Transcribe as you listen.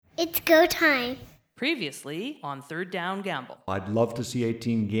It's go time. Previously on Third Down Gamble. I'd love to see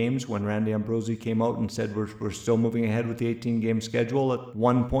 18 games. When Randy Ambrosie came out and said we're still moving ahead with the 18-game schedule at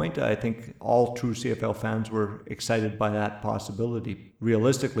one point, I think all true CFL fans were excited by that possibility.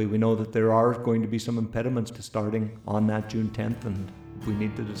 Realistically, we know that there are going to be some impediments to starting on that June 10th, and we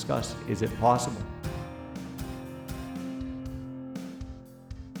need to discuss, is it possible?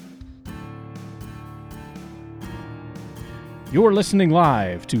 You're listening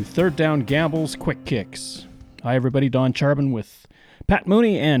live to Third Down Gamble's Quick Kicks. Hi everybody, Don Charbon with Pat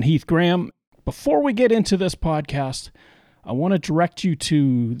Mooney and Heath Graham. Before we get into this podcast, I want to direct you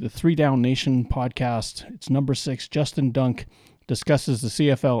to the 3 Down Nation podcast. It's number 6. Justin Dunk discusses the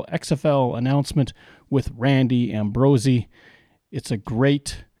CFL XFL announcement with Randy Ambrosie. It's a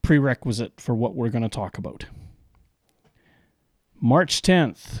great prerequisite for what we're going to talk about. March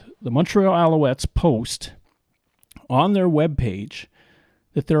 10th, the Montreal Alouettes post on their webpage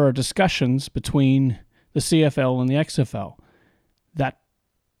that there are discussions between the CFL and the XFL. That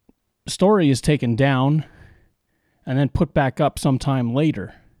story is taken down and then put back up sometime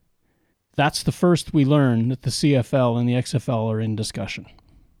later. That's the first we learn that the CFL and the XFL are in discussion.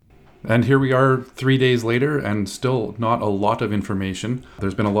 And here we are 3 days later, and still not a lot of information.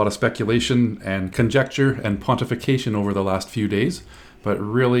 There's been a lot of speculation and conjecture and pontification over the last few days, but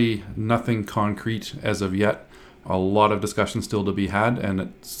really nothing concrete as of yet. A lot of discussion still to be had, and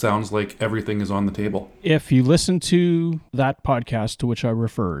it sounds like everything is on the table. If you listen to that podcast to which I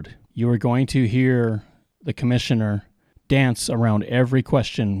referred, you are going to hear the commissioner dance around every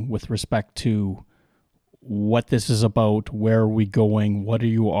question with respect to what this is about, where are we going, what are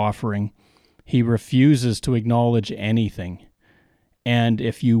you offering. He refuses to acknowledge anything. And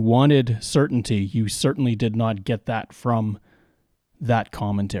if you wanted certainty, you certainly did not get that from that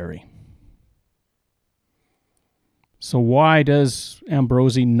commentary. So why does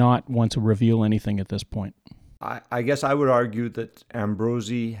Ambrosie not want to reveal anything at this point? I guess I would argue that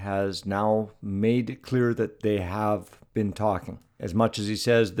Ambrosie has now made it clear that they have been talking. As much as he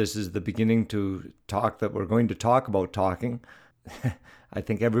says this is the beginning to talk, that we're going to talk about talking, I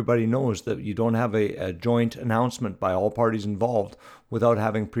think everybody knows that you don't have a joint announcement by all parties involved without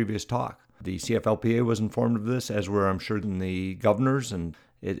having previous talk. The CFLPA was informed of this, as were, I'm sure, the governors, and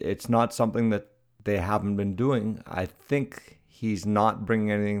it's not something that they haven't been doing. I think he's not bringing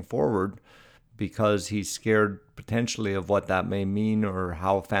anything forward because he's scared potentially of what that may mean or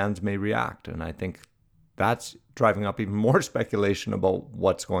how fans may react. And I think that's driving up even more speculation about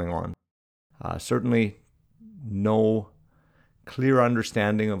what's going on. Certainly no clear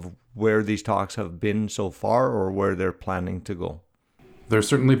understanding of where these talks have been so far or where they're planning to go. There's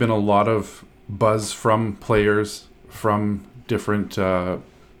certainly been a lot of buzz from players, from different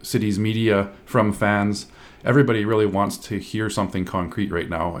cities' media, from fans. Everybody really wants to hear something concrete right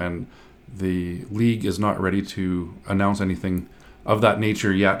now, and the league is not ready to announce anything of that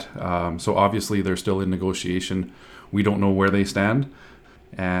nature yet. So obviously they're still in negotiation. We don't know where they stand,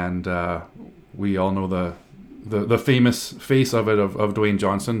 and we all know the famous face of it of Dwayne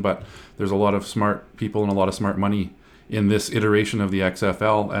Johnson, but there's a lot of smart people and a lot of smart money in this iteration of the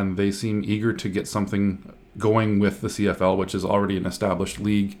XFL, and they seem eager to get something going with the CFL, which is already an established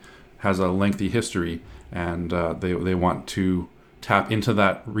league, has a lengthy history, and they want to tap into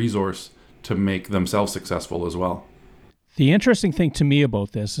that resource to make themselves successful as well. The interesting thing to me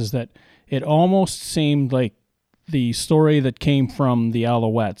about this is that it almost seemed like the story that came from the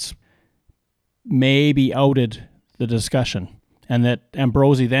Alouettes maybe outed the discussion, and that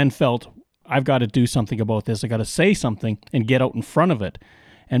Ambrosie then felt, I've got to do something about this, I got to say something and get out in front of it.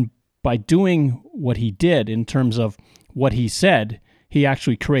 And by doing what he did in terms of what he said, he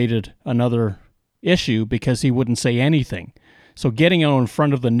actually created another issue because he wouldn't say anything. So getting out in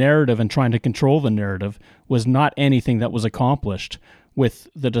front of the narrative and trying to control the narrative was not anything that was accomplished with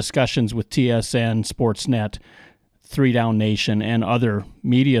the discussions with TSN, Sportsnet, 3 Down Nation, and other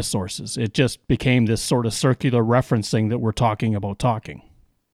media sources. It just became this sort of circular referencing that we're talking about talking.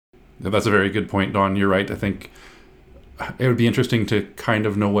 That's a very good point, Don. You're right. I think it would be interesting to kind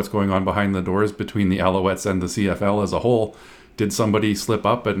of know what's going on behind the doors between the Alouettes and the CFL as a whole. Did somebody slip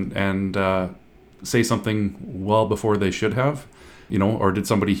up and say something well before they should have? Or did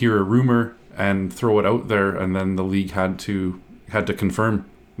somebody hear a rumor and throw it out there, and then the league had to confirm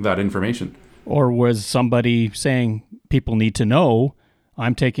that information? Or was somebody saying, people need to know,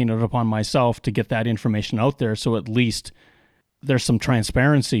 I'm taking it upon myself to get that information out there, so at least there's some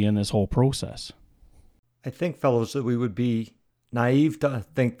transparency in this whole process? I think, fellows, that we would be naive to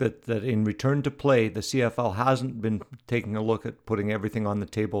think that in return to play, the CFL hasn't been taking a look at putting everything on the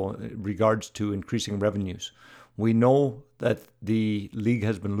table in regards to increasing revenues. We know that the league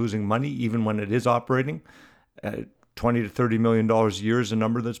has been losing money even when it is operating. $20 to $30 million a year is a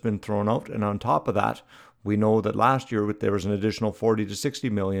number that's been thrown out. And on top of that, we know that last year there was an additional 40 to 60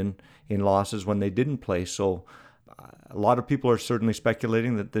 million in losses when they didn't play. So a lot of people are certainly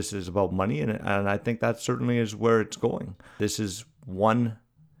speculating that this is about money, and I think that certainly is where it's going. This is one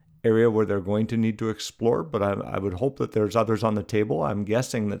area where they're going to need to explore, but I would hope that there's others on the table. I'm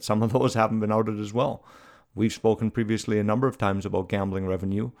guessing that some of those haven't been outed as well. We've spoken previously a number of times about gambling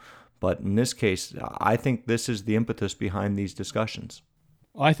revenue, but in this case, I think this is the impetus behind these discussions.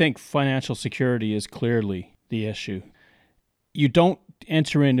 I think financial security is clearly the issue. You don't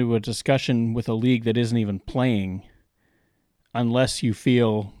enter into a discussion with a league that isn't even playing unless you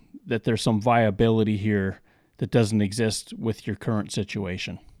feel that there's some viability here that doesn't exist with your current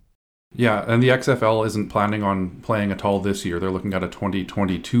situation. Yeah, and the XFL isn't planning on playing at all this year. They're looking at a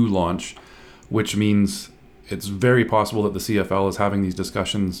 2022 launch, which means it's very possible that the CFL is having these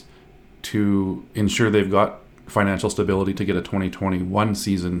discussions to ensure they've got financial stability to get a 2021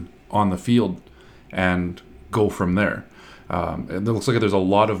 season on the field and go from there. It looks like there's a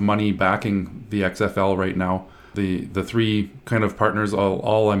lot of money backing the XFL right now. The three kind of partners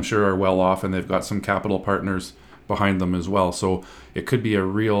all I'm sure are well off, and they've got some capital partners behind them as well. So it could be a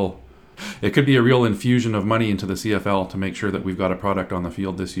real infusion of money into the CFL to make sure that we've got a product on the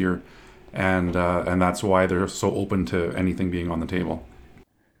field this year, and that's why they're so open to anything being on the table.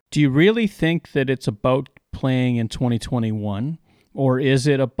 Do you really think that it's about playing in 2021, or is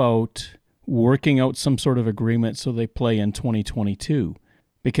it about working out some sort of agreement so they play in 2022?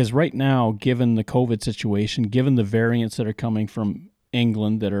 Because right now, given the COVID situation, given the variants that are coming from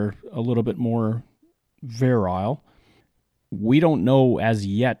England that are a little bit more virile, we don't know as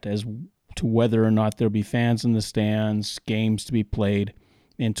yet as to whether or not there'll be fans in the stands, games to be played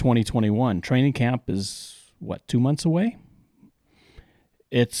in 2021. Training camp is, 2 months away?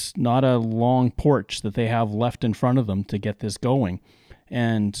 It's not a long porch that they have left in front of them to get this going.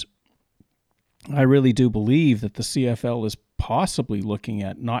 And I really do believe that the CFL is possibly looking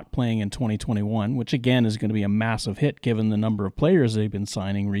at not playing in 2021, which again is going to be a massive hit given the number of players they've been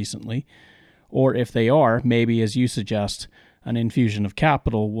signing recently. Or if they are, maybe, as you suggest, an infusion of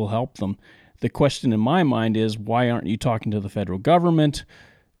capital will help them. The question in my mind is, why aren't you talking to the federal government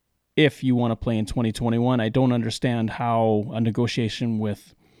if you want to play in 2021? I don't understand how a negotiation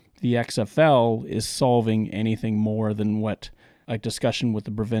with the XFL is solving anything more than what a discussion with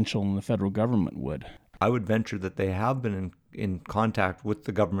the provincial and the federal government would. I would venture that they have been in contact with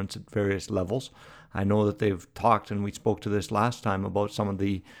the governments at various levels. I know that they've talked, and we spoke to this last time, about some of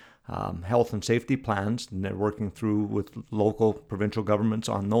the health and safety plans, and they're working through with local, provincial governments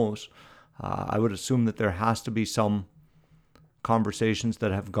on those. I would assume that there has to be some conversations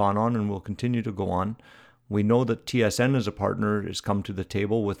that have gone on and will continue to go on. We know that TSN as a partner has come to the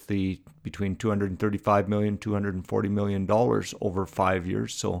table with the between $235 million, $240 million over 5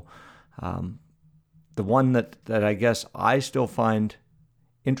 years. So the one that I guess I still find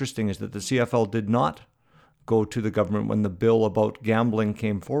interesting is that the CFL did not go to the government when the bill about gambling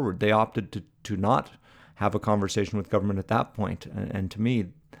came forward. They opted to not have a conversation with government at that point. And to me,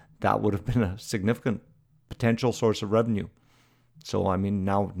 that would have been a significant potential source of revenue. So, I mean,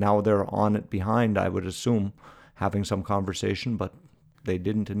 now they're on it behind, I would assume, having some conversation, but they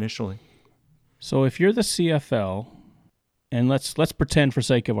didn't initially. So if you're the CFL, and let's pretend for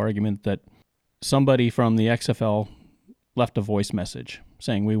sake of argument that somebody from the XFL left a voice message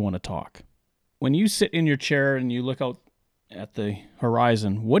saying, we want to talk. When you sit in your chair and you look out at the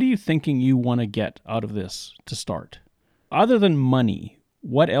horizon, what are you thinking you want to get out of this to start? Other than money,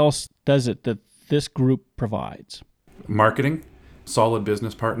 what else does it that this group provides? Marketing, solid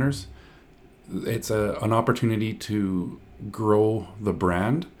business partners. It's an opportunity to grow the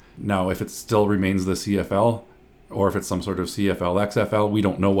brand. Now, if it still remains the CFL, or if it's some sort of CFL, XFL, we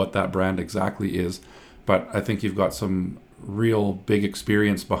don't know what that brand exactly is. But I think you've got some real big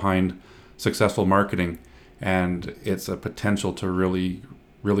experience behind successful marketing, and it's a potential to really,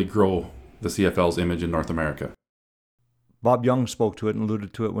 really grow the CFL's image in North America. Bob Young spoke to it and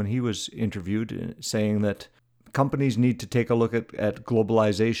alluded to it when he was interviewed, saying that companies need to take a look at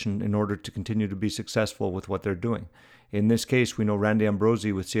globalization in order to continue to be successful with what they're doing. In this case, we know Randy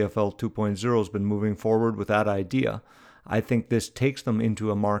Ambrosie with CFL 2.0 has been moving forward with that idea. I think this takes them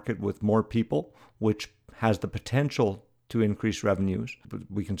into a market with more people, which has the potential to increase revenues.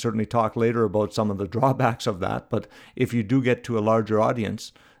 We can certainly talk later about some of the drawbacks of that, but if you do get to a larger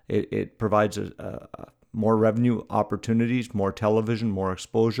audience, it provides more revenue opportunities, more television, more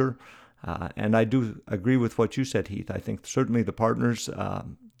exposure. And I do agree with what you said, Heath. I think certainly the partners,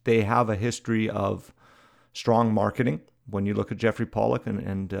 they have a history of strong marketing. When you look at Jeffrey Pollock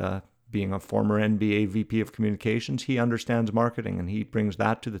and being a former NBA VP of communications, he understands marketing and he brings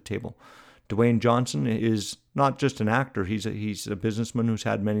that to the table. Dwayne Johnson is not just an actor, he's a businessman who's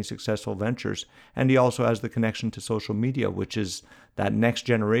had many successful ventures, and he also has the connection to social media, which is that next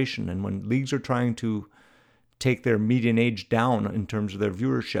generation. And when leagues are trying to take their median age down in terms of their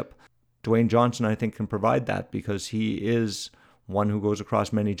viewership, Dwayne Johnson, I think, can provide that because he is one who goes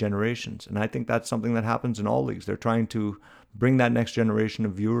across many generations. And I think that's something that happens in all leagues. They're trying to bring that next generation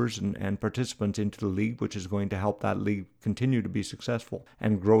of viewers and participants into the league, which is going to help that league continue to be successful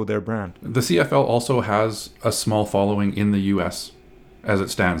and grow their brand. The CFL also has a small following in the U.S. as it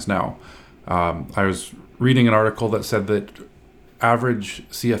stands now. I was reading an article that said that average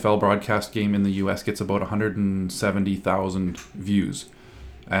CFL broadcast game in the U.S. gets about 170,000 views.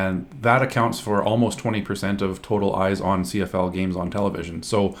 And that accounts for almost 20% of total eyes on CFL games on television.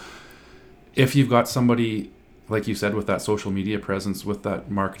 So if you've got somebody, like you said, with that social media presence, with that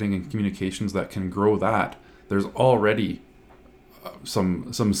marketing and communications that can grow that, there's already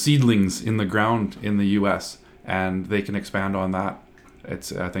some seedlings in the ground in the U.S. and they can expand on that.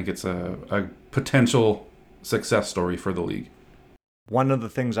 I think it's a potential success story for the league. One of the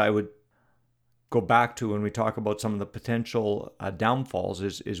things I would go back to when we talk about some of the potential downfalls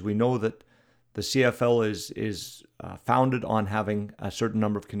is we know that the CFL is founded on having a certain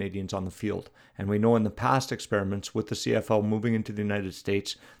number of Canadians on the field. And we know in the past experiments with the CFL moving into the United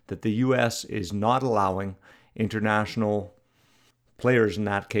States that the U.S. is not allowing international players in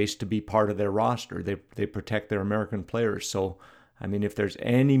that case to be part of their roster. They protect their American players. So, I mean, if there's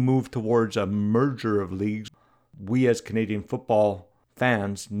any move towards a merger of leagues, we as Canadian football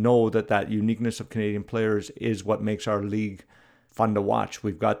fans know that uniqueness of Canadian players is what makes our league fun to watch.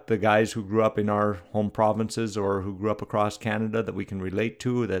 We've got the guys who grew up in our home provinces or who grew up across Canada that we can relate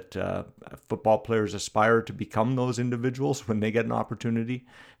to, that football players aspire to become those individuals when they get an opportunity.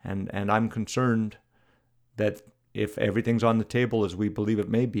 And I'm concerned that if everything's on the table as we believe it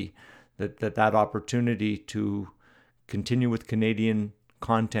may be, that opportunity to continue with Canadian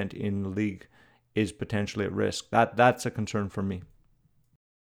content in the league is potentially at risk. That's a concern for me.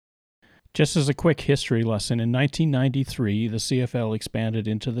 Just as a quick history lesson, in 1993, the CFL expanded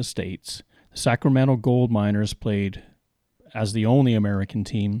into the States. The Sacramento Gold Miners played as the only American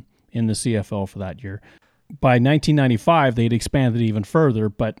team in the CFL for that year. By 1995, they'd expanded even further,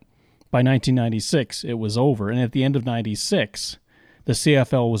 but by 1996, it was over. And at the end of 96, the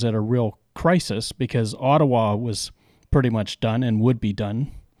CFL was at a real crisis because Ottawa was pretty much done and would be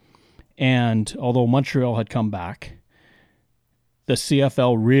done. And although Montreal had come back, the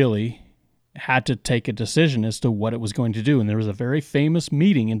CFL really had to take a decision as to what it was going to do. And there was a very famous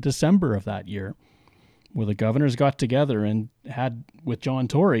meeting in December of that year where the governors got together and had with John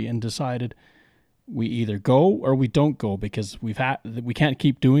Tory and decided we either go or we don't go because we can't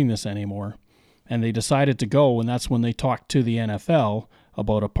keep doing this anymore. And they decided to go, and that's when they talked to the NFL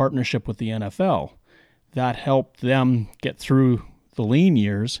about a partnership with the NFL. That helped them get through the lean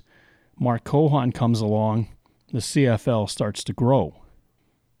years. Mark Cohan comes along, the CFL starts to grow.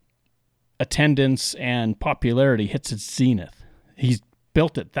 Attendance and popularity hits its zenith. He's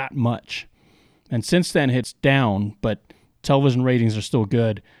built it that much. And since then, it's down, but television ratings are still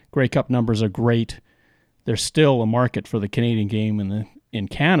good. Grey Cup numbers are great. There's still a market for the Canadian game in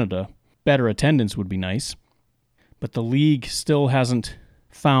Canada. Better attendance would be nice. But the league still hasn't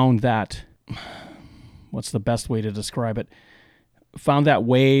found that, what's the best way to describe it? Found that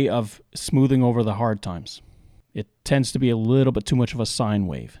way of smoothing over the hard times. It tends to be a little bit too much of a sine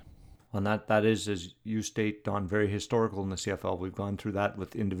wave. And that is, as you state, Don, very historical in the CFL. We've gone through that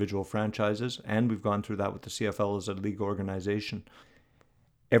with individual franchises, and we've gone through that with the CFL as a league organization.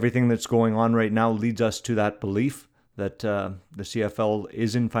 Everything that's going on right now leads us to that belief that the CFL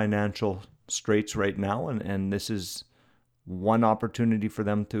is in financial straits right now, and this is one opportunity for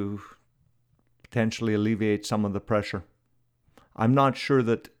them to potentially alleviate some of the pressure. I'm not sure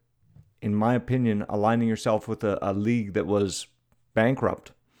that, in my opinion, aligning yourself with a league that was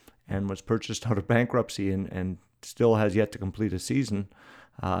bankrupt and was purchased out of bankruptcy and still has yet to complete a season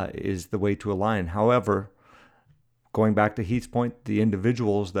is the way to align. However, going back to Heath's point, the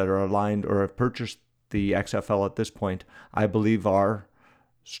individuals that are aligned or have purchased the XFL at this point, I believe are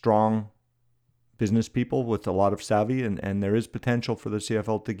strong business people with a lot of savvy, and there is potential for the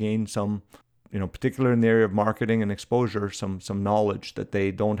CFL to gain some, particularly in the area of marketing and exposure, some knowledge that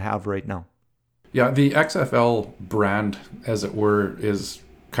they don't have right now. Yeah, the XFL brand, as it were, is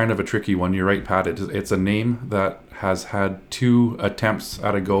kind of a tricky one. You're right, Pat. It's a name that has had 2 attempts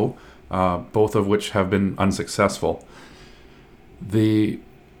at a go, both of which have been unsuccessful. The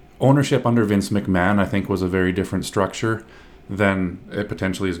ownership under Vince McMahon, I think, was a very different structure than it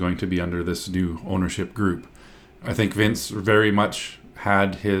potentially is going to be under this new ownership group. I think Vince very much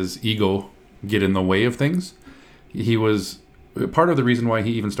had his ego get in the way of things. He was part of the reason why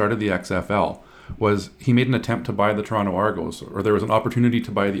he even started the XFL was he made an attempt to buy the Toronto Argos, or there was an opportunity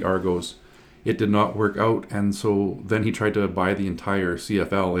to buy the Argos. It did not work out, and so then he tried to buy the entire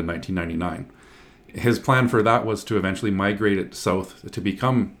CFL in 1999. His plan for that was to eventually migrate it south to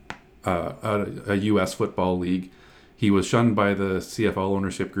become a U.S. football league. He was shunned by the CFL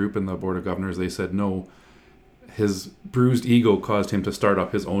ownership group and the Board of Governors. They said no. His bruised ego caused him to start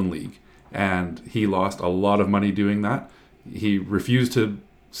up his own league, and he lost a lot of money doing that. He refused to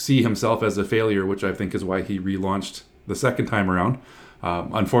see himself as a failure, which I think is why he relaunched the second time around.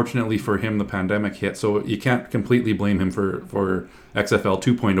 Unfortunately for him, the pandemic hit, so you can't completely blame him for XFL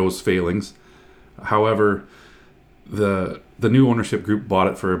 2.0's failings. However, the new ownership group bought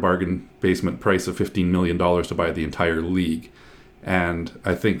it for a bargain basement price of $15 million to buy the entire league. And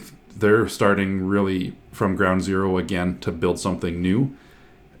I think they're starting really from ground zero again to build something new.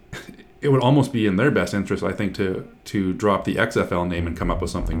 It would almost be in their best interest, I think, to drop the XFL name and come up with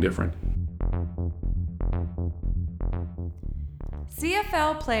something different.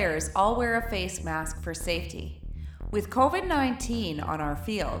 CFL players all wear a face mask for safety. With COVID-19 on our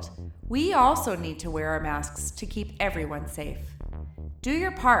field, we also need to wear our masks to keep everyone safe. Do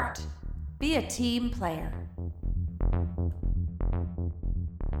your part. Be a team player.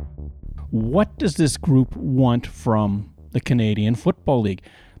 What does this group want from the Canadian Football League?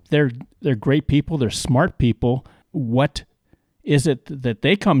 They're great people. They're smart people. What is it that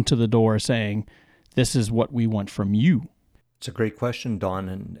they come to the door saying, this is what we want from you? It's a great question,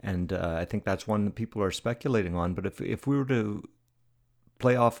 Don, and I think that's one that people are speculating on. But if we were to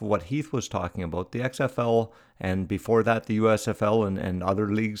play off of what Heath was talking about, the XFL and before that the USFL and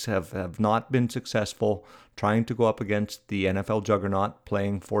other leagues have not been successful trying to go up against the NFL juggernaut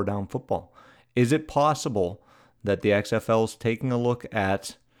playing four-down football. Is it possible that the XFL is taking a look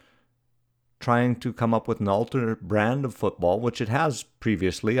at trying to come up with an alternate brand of football, which it has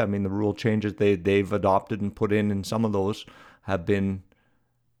previously? I mean, the rule changes they've adopted and put in some of those have been,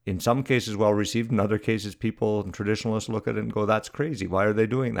 in some cases, well received. In other cases, people and traditionalists look at it and go, that's crazy. Why are they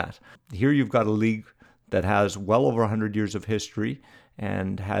doing that? Here you've got a league that has well over 100 years of history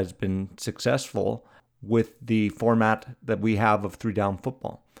and has been successful with the format that we have of three-down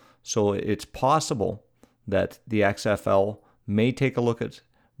football. So it's possible that the XFL may take a look at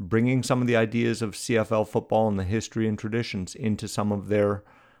bringing some of the ideas of CFL football and the history and traditions into some of their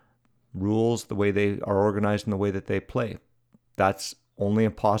rules, the way they are organized and the way that they play. That's only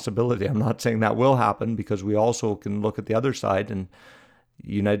a possibility. I'm not saying that will happen, because we also can look at the other side, and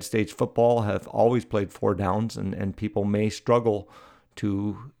United States football have always played four downs, and people may struggle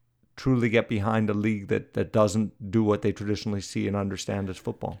to truly get behind a league that doesn't do what they traditionally see and understand as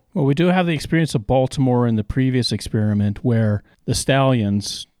football. Well, we do have the experience of Baltimore in the previous experiment where the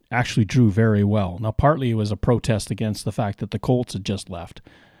Stallions actually drew very well. Now, partly it was a protest against the fact that the Colts had just left,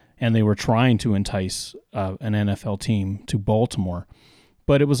 and they were trying to entice an NFL team to Baltimore.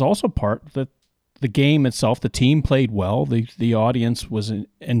 But it was also part that the game itself, the team played well, the audience was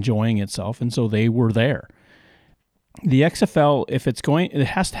enjoying itself, and so they were there. The XFL, if it's going, it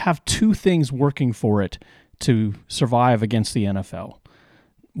has to have two things working for it to survive against the NFL.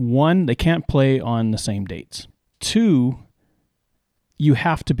 One, they can't play on the same dates. Two, you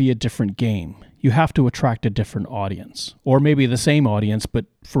have to be a different game. You have to attract a different audience, or maybe the same audience, but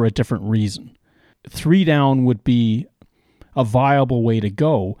for a different reason. Three down would be a viable way to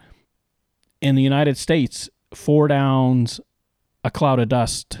go. In the United States, four downs, a cloud of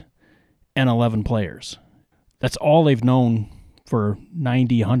dust, and 11 players. That's all they've known for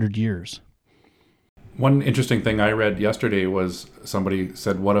 90, 100 years. One interesting thing I read yesterday was somebody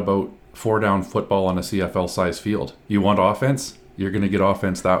said, what about four-down football on a CFL-sized field? You want offense? You're going to get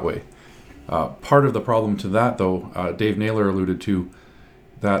offense that way. Part of the problem to that, though, Dave Naylor alluded to,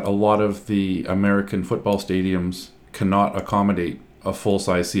 that a lot of the American football stadiums cannot accommodate a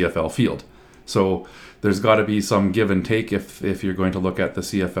full-size CFL field. So there's got to be some give and take if you're going to look at the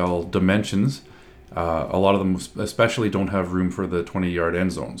CFL dimensions. A lot of them especially don't have room for the 20-yard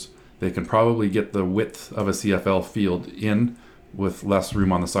end zones. They can probably get the width of a CFL field in with less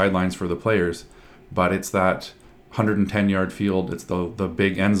room on the sidelines for the players, but it's that 110-yard field, it's the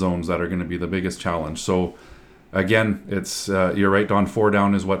big end zones that are going to be the biggest challenge. So again, it's you're right, Don, four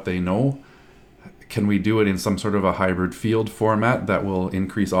down is what they know. Can we do it in some sort of a hybrid field format that will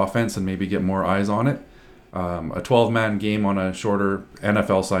increase offense and maybe get more eyes on it? A 12-man game on a shorter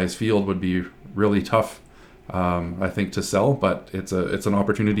NFL-sized field would be really tough I think, to sell, but it's an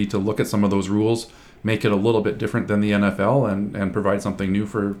opportunity to look at some of those rules, make it a little bit different than the NFL, and provide something new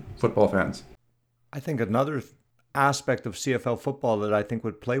for football fans. I think another aspect of CFL football that I think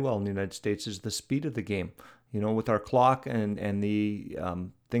would play well in the United States is the speed of the game. With our clock and the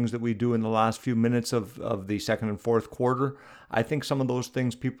things that we do in the last few minutes of the second and fourth quarter, I think some of those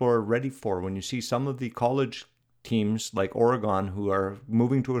things people are ready for. When you see some of the college teams like Oregon who are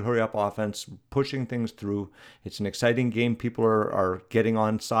moving to a hurry-up offense, pushing things through, it's an exciting game. People are getting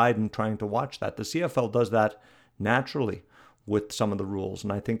on side and trying to watch that. The CFL does that naturally with some of the rules,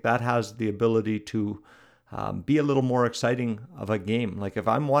 and I think that has the ability to be a little more exciting of a game. Like if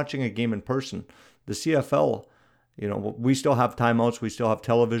I'm watching a game in person, the CFL, we still have timeouts, we still have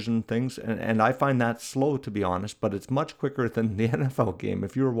television things, and I find that slow, to be honest, but it's much quicker than the NFL game.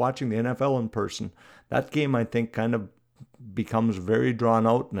 If you were watching the NFL in person, that game, I think, kind of becomes very drawn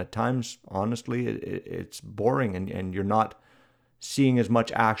out, and at times, honestly, it's boring, and you're not seeing as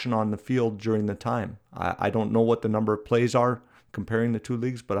much action on the field during the time. I don't know what the number of plays are comparing the two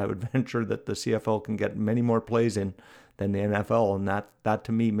leagues, but I would venture that the CFL can get many more plays in than the NFL, and that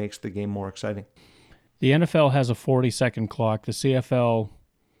to me makes the game more exciting. The NFL has a 40-second clock. The CFL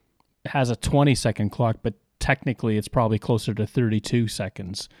has a 20-second clock, but technically it's probably closer to 32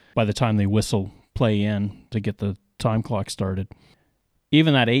 seconds by the time they whistle play in to get the time clock started.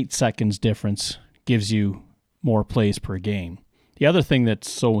 Even that 8 seconds difference gives you more plays per game. The other thing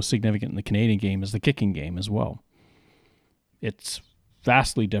that's so significant in the Canadian game is the kicking game as well. It's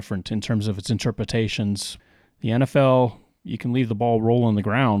vastly different in terms of its interpretations. The NFL, you can leave the ball roll on the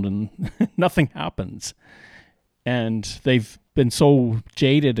ground and nothing happens. And they've been so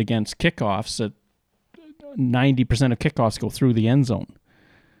jaded against kickoffs that 90% of kickoffs go through the end zone.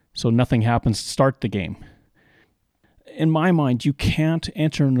 So nothing happens to start the game. In my mind, you can't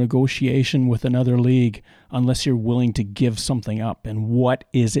enter a negotiation with another league unless you're willing to give something up. And what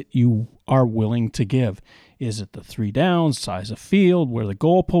is it you are willing to give? Is it the 3 downs, size of field, where the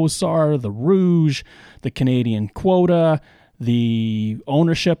goalposts are, the rouge, the Canadian quota, the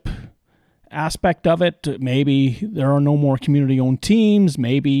ownership aspect of it? Maybe there are no more community-owned teams.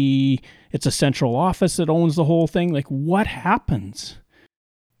 Maybe it's a central office that owns the whole thing. Like, what happens?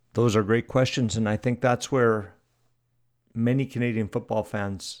 Those are great questions, and I think that's where many Canadian football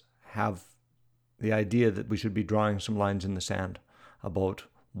fans have the idea that we should be drawing some lines in the sand about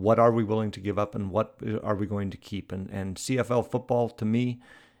what are we willing to give up and what are we going to keep. And CFL football, to me,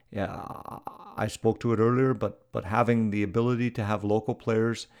 I spoke to it earlier, but having the ability to have local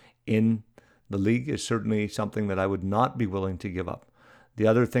players in the league is certainly something that I would not be willing to give up. The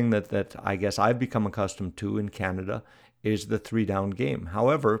other thing that I guess I've become accustomed to in Canada is the 3-down game.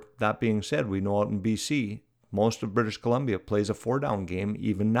 However, that being said, we know out in BC, most of British Columbia plays a 4-down game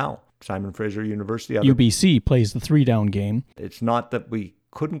even now. Simon Fraser University. UBC plays the 3-down game. It's not that we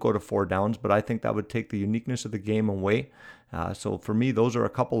couldn't go to 4 downs, but I think that would take the uniqueness of the game away. So for me, those are a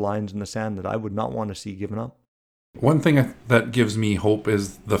couple lines in the sand that I would not want to see given up. One thing that gives me hope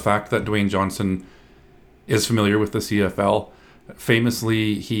is the fact that Dwayne Johnson is familiar with the CFL.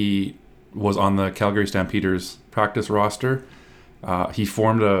 Famously, he was on the Calgary Stampeders practice roster. He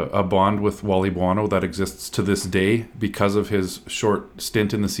formed a bond with Wally Buono that exists to this day because of his short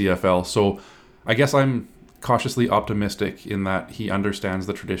stint in the CFL. So I guess I'm cautiously optimistic in that he understands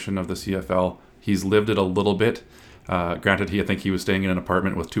the tradition of the CFL. He's lived it a little bit. Granted, I think he was staying in an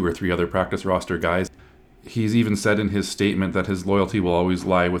apartment with 2 or 3 other practice roster guys. He's even said in his statement that his loyalty will always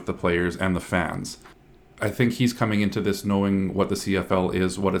lie with the players and the fans. I think he's coming into this knowing what the CFL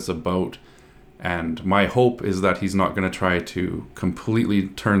is, what it's about. And my hope is that he's not going to try to completely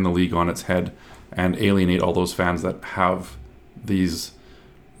turn the league on its head and alienate all those fans that have these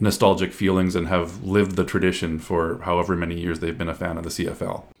nostalgic feelings and have lived the tradition for however many years they've been a fan of the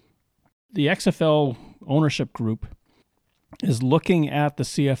CFL. The XFL ownership group is looking at the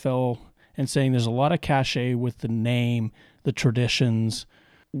CFL and saying there's a lot of cachet with the name, the traditions.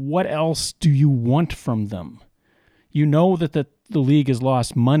 What else do you want from them? You know that the league has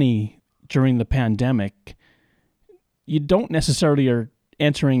lost money during the pandemic. You don't necessarily are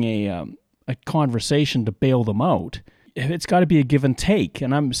entering a conversation to bail them out. It's got to be a give and take,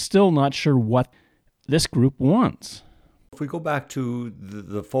 and I'm still not sure what this group wants. If we go back to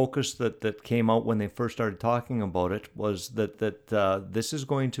the focus that came out when they first started talking about it, was that this is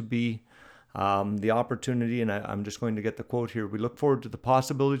going to be the opportunity, and I'm just going to get the quote here. We look forward to the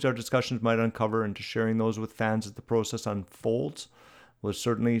possibilities our discussions might uncover and to sharing those with fans as the process unfolds, was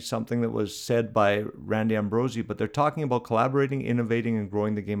certainly something that was said by Randy Ambrosie, but they're talking about collaborating, innovating, and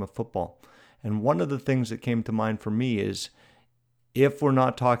growing the game of football. And one of the things that came to mind for me is, if we're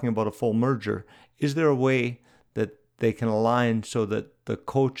not talking about a full merger, is there a way that they can align so that the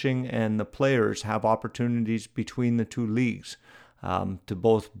coaching and the players have opportunities between the two leagues to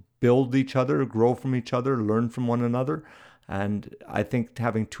both build each other, grow from each other, learn from one another? And I think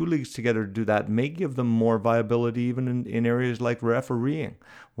having two leagues together to do that may give them more viability even in areas like refereeing,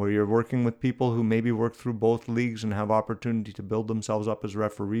 where you're working with people who maybe work through both leagues and have opportunity to build themselves up as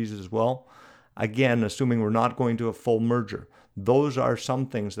referees as well. Again, assuming we're not going to a full merger. Those are some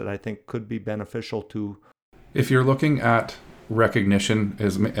things that I think could be beneficial to. If you're looking at recognition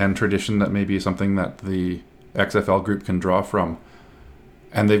and tradition, that may be something that the XFL group can draw from,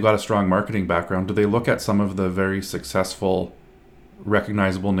 and they've got a strong marketing background, do they look at some of the very successful,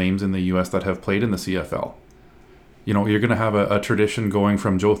 recognizable names in the U.S. that have played in the CFL? You know, you're going to have a tradition going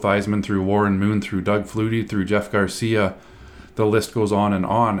from Joe Theismann through Warren Moon, through Doug Flutie, through Jeff Garcia. The list goes on.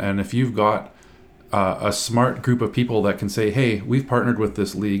 And if you've got a smart group of people that can say, hey, we've partnered with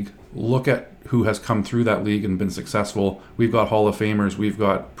this league, look at who has come through that league and been successful. We've got Hall of Famers, we've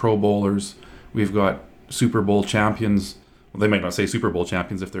got Pro Bowlers, we've got Super Bowl champions. Well, they might not say Super Bowl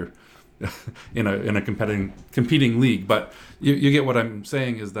champions if they're in a competing league, but you get what I'm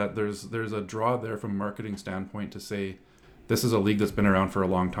saying, is that there's a draw there from a marketing standpoint to say this is a league that's been around for a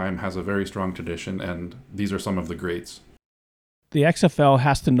long time, has a very strong tradition, and these are some of the greats. The XFL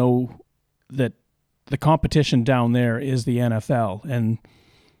has to know that the competition down there is the NFL, and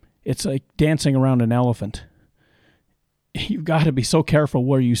it's like dancing around an elephant. You've got to be so careful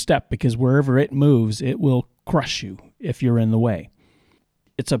where you step, because wherever it moves, it will crush you if you're in the way.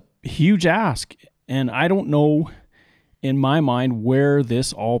 It's a huge ask, and I don't know in my mind where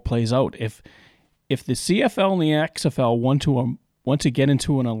this all plays out. If the CFL and the XFL want to get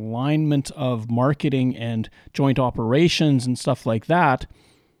into an alignment of marketing and joint operations and stuff like that,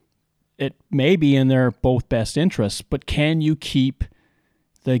 it may be in their both best interests, but can you keep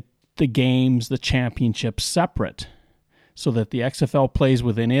the games, the championships separate, so that the XFL plays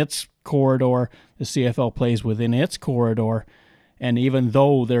within its corridor, the CFL plays within its corridor, and even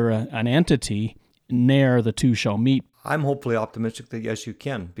though they're an entity, ne'er the two shall meet? I'm hopefully optimistic that yes, you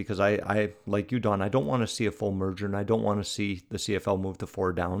can, because I like you, Don, I don't want to see a full merger, and I don't want to see the CFL move to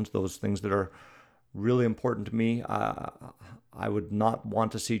 4 downs. Those things that are really important to me, I would not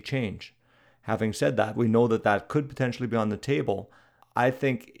want to see change. Having said that, we know that could potentially be on the table. I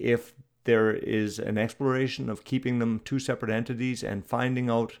think if there is an exploration of keeping them two separate entities and finding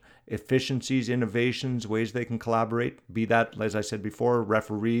out efficiencies, innovations, ways they can collaborate, be that, as I said before,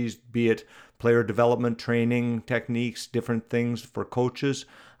 referees, be it player development, training, techniques, different things for coaches,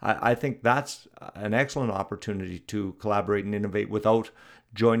 I think that's an excellent opportunity to collaborate and innovate without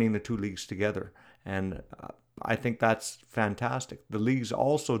joining the two leagues together. And I think that's fantastic. The leagues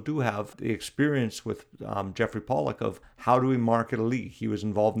also do have the experience with Jeffrey Pollock of how do we market a league. He was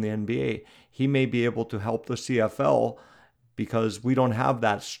involved in the NBA. He may be able to help the CFL because we don't have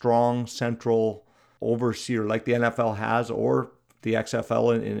that strong central overseer like the NFL has, or the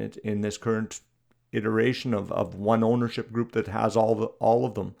XFL in this current iteration of one ownership group that has all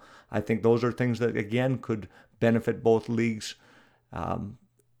of them. I think those are things that, again, could benefit both leagues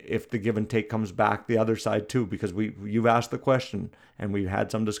if the give and take comes back the other side too, because you've asked the question and we've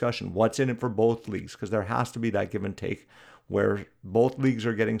had some discussion. What's in it for both leagues? Because there has to be that give and take where both leagues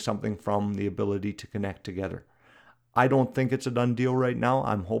are getting something from the ability to connect together. I don't think it's a done deal right now.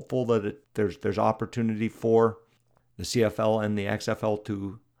 I'm hopeful that there's opportunity for the CFL and the XFL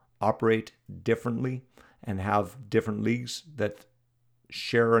to operate differently and have different leagues that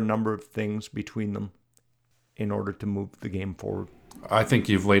share a number of things between them in order to move the game forward. I think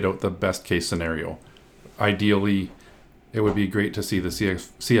you've laid out the best case scenario. Ideally, it would be great to see the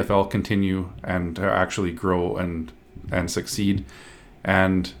CFL continue and actually grow and succeed.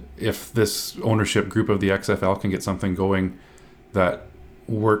 And if this ownership group of the XFL can get something going that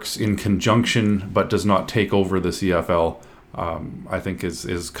works in conjunction but does not take over the CFL, I think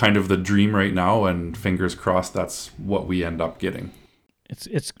is kind of the dream right now, and fingers crossed that's what we end up getting.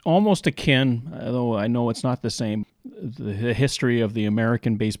 It's almost akin, although I know it's not the same, the history of the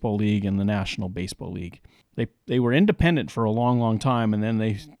American Baseball League and the National Baseball League. They were independent for a long, long time, and then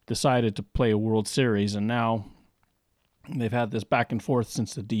they decided to play a World Series, and now they've had this back and forth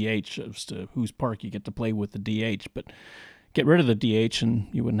since the DH as to whose park you get to play with the DH. But get rid of the DH and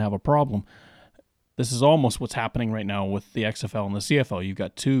you wouldn't have a problem. This is almost what's happening right now with the XFL and the CFL. You've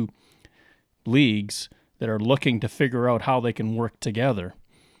got two leagues that are looking to figure out how they can work together.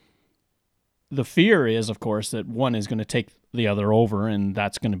 The fear is, of course, that one is going to take the other over, and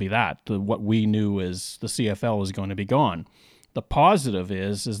that's going to be that. What we knew as the CFL is going to be gone. The positive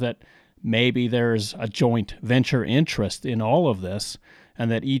is that maybe there's a joint venture interest in all of this, and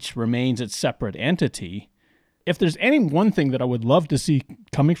that each remains its separate entity. If there's any one thing that I would love to see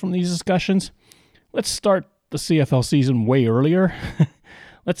coming from these discussions, let's start the CFL season way earlier.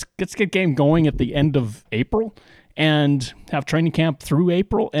 Let's get game going at the end of April and have training camp through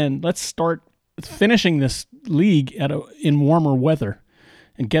April, and let's start finishing this league in warmer weather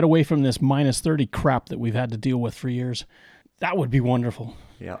and get away from this -30 crap that we've had to deal with for years. That would be wonderful.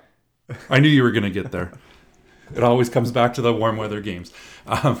 Yeah. I knew you were going to get there. It always comes back to the warm weather games.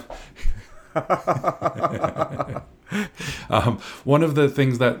 One of the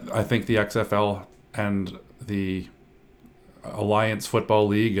things that I think the XFL and the Alliance Football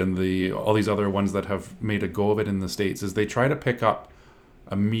League and all these other ones that have made a go of it in the States is they try to pick up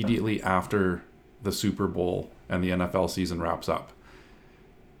immediately after the Super Bowl and the NFL season wraps up.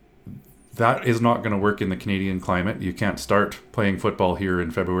 That is not going to work in the Canadian climate. You can't start playing football here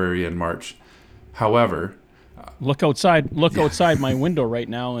in February and March. However, look outside my window right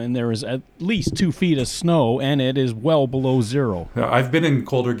now, and there is at least 2 feet of snow, and it is well below zero. I've been in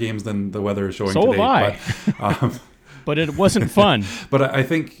colder games than the weather is showing today. So have I. But it wasn't fun. But I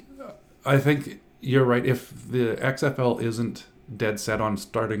think you're right. If the XFL isn't dead set on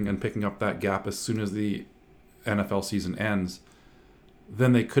starting and picking up that gap as soon as the NFL season ends,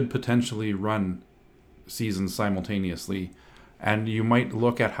 then they could potentially run seasons simultaneously. And you might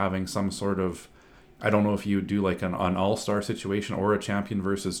look at having some sort of, I don't know if you would do like an all-star situation or a champion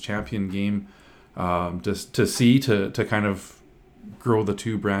versus champion game, just to kind of grow the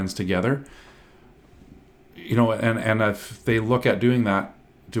two brands together. And if they look at doing that,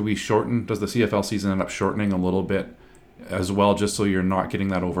 does the CFL season end up shortening a little bit as well, just so you're not getting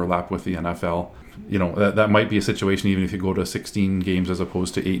that overlap with the NFL? That might be a situation even if you go to 16 games as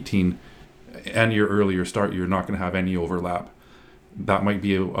opposed to 18 and your earlier start, you're not going to have any overlap. That might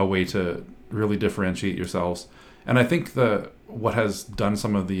be a way to really differentiate yourselves. And I think what has done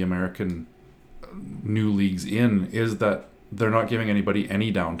some of the American new leagues is that they're not giving anybody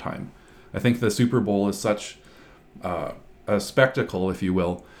any downtime. I think the Super Bowl is such a spectacle, if you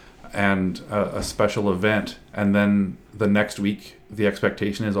will, and a special event. And then the next week, the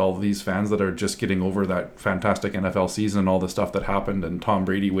expectation is all of these fans that are just getting over that fantastic NFL season and all the stuff that happened, and Tom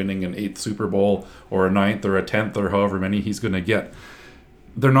Brady winning an 8th Super Bowl or a 9th or a 10th or however many he's going to get.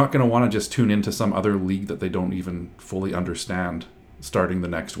 They're not going to want to just tune into some other league that they don't even fully understand starting the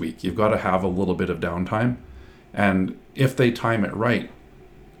next week. You've got to have a little bit of downtime. And if they time it right,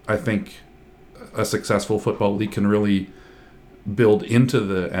 I think a successful football league can really build into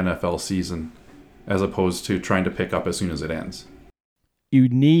the NFL season as opposed to trying to pick up as soon as it ends. You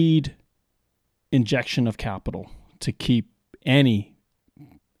need injection of capital to keep any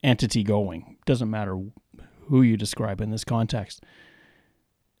entity going. Doesn't matter who you describe in this context.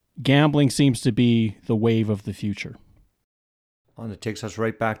 Gambling seems to be the wave of the future. And it takes us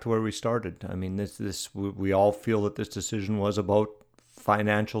right back to where we started. I mean, we all feel that this decision was about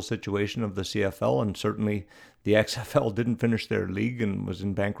financial situation of the CFL, and certainly the XFL didn't finish their league and was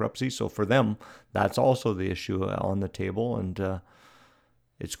in bankruptcy. So for them, that's also the issue on the table. And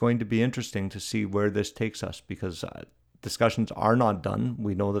it's going to be interesting to see where this takes us, because discussions are not done.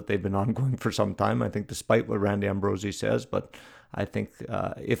 We know that they've been ongoing for some time, I think, despite what Randy Ambrosie says. But I think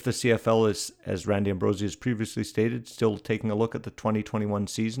if the CFL is, as Randy Ambrosie has previously stated, still taking a look at the 2021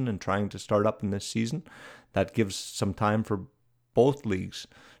 season and trying to start up in this season, that gives some time for both leagues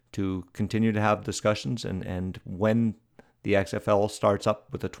to continue to have discussions. And when the XFL starts up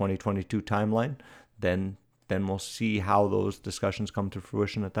with the 2022 timeline, then we'll see how those discussions come to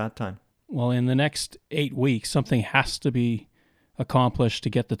fruition at that time. Well, in the next 8 weeks, something has to be accomplished to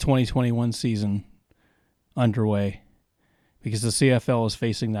get the 2021 season underway, because the CFL is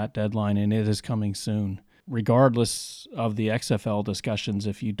facing that deadline, and it is coming soon. Regardless of the XFL discussions,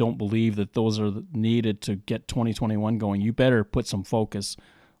 if you don't believe that those are needed to get 2021 going, you better put some focus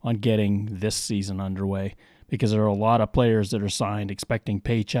on getting this season underway, because there are a lot of players that are signed expecting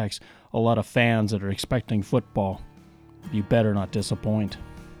paychecks, a lot of fans that are expecting football. You better not disappoint.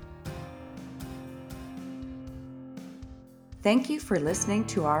 Thank you for listening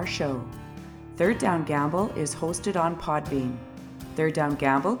to our show. Third Down Gamble is hosted on Podbean. Third Down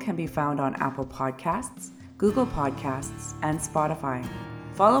Gamble can be found on Apple Podcasts, Google Podcasts, and Spotify.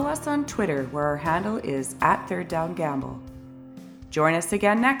 Follow us on Twitter, where our handle is @ThirdDownGamble. Join us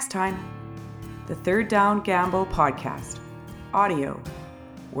again next time. The Third Down Gamble Podcast. Audio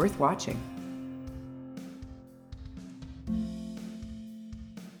worth watching.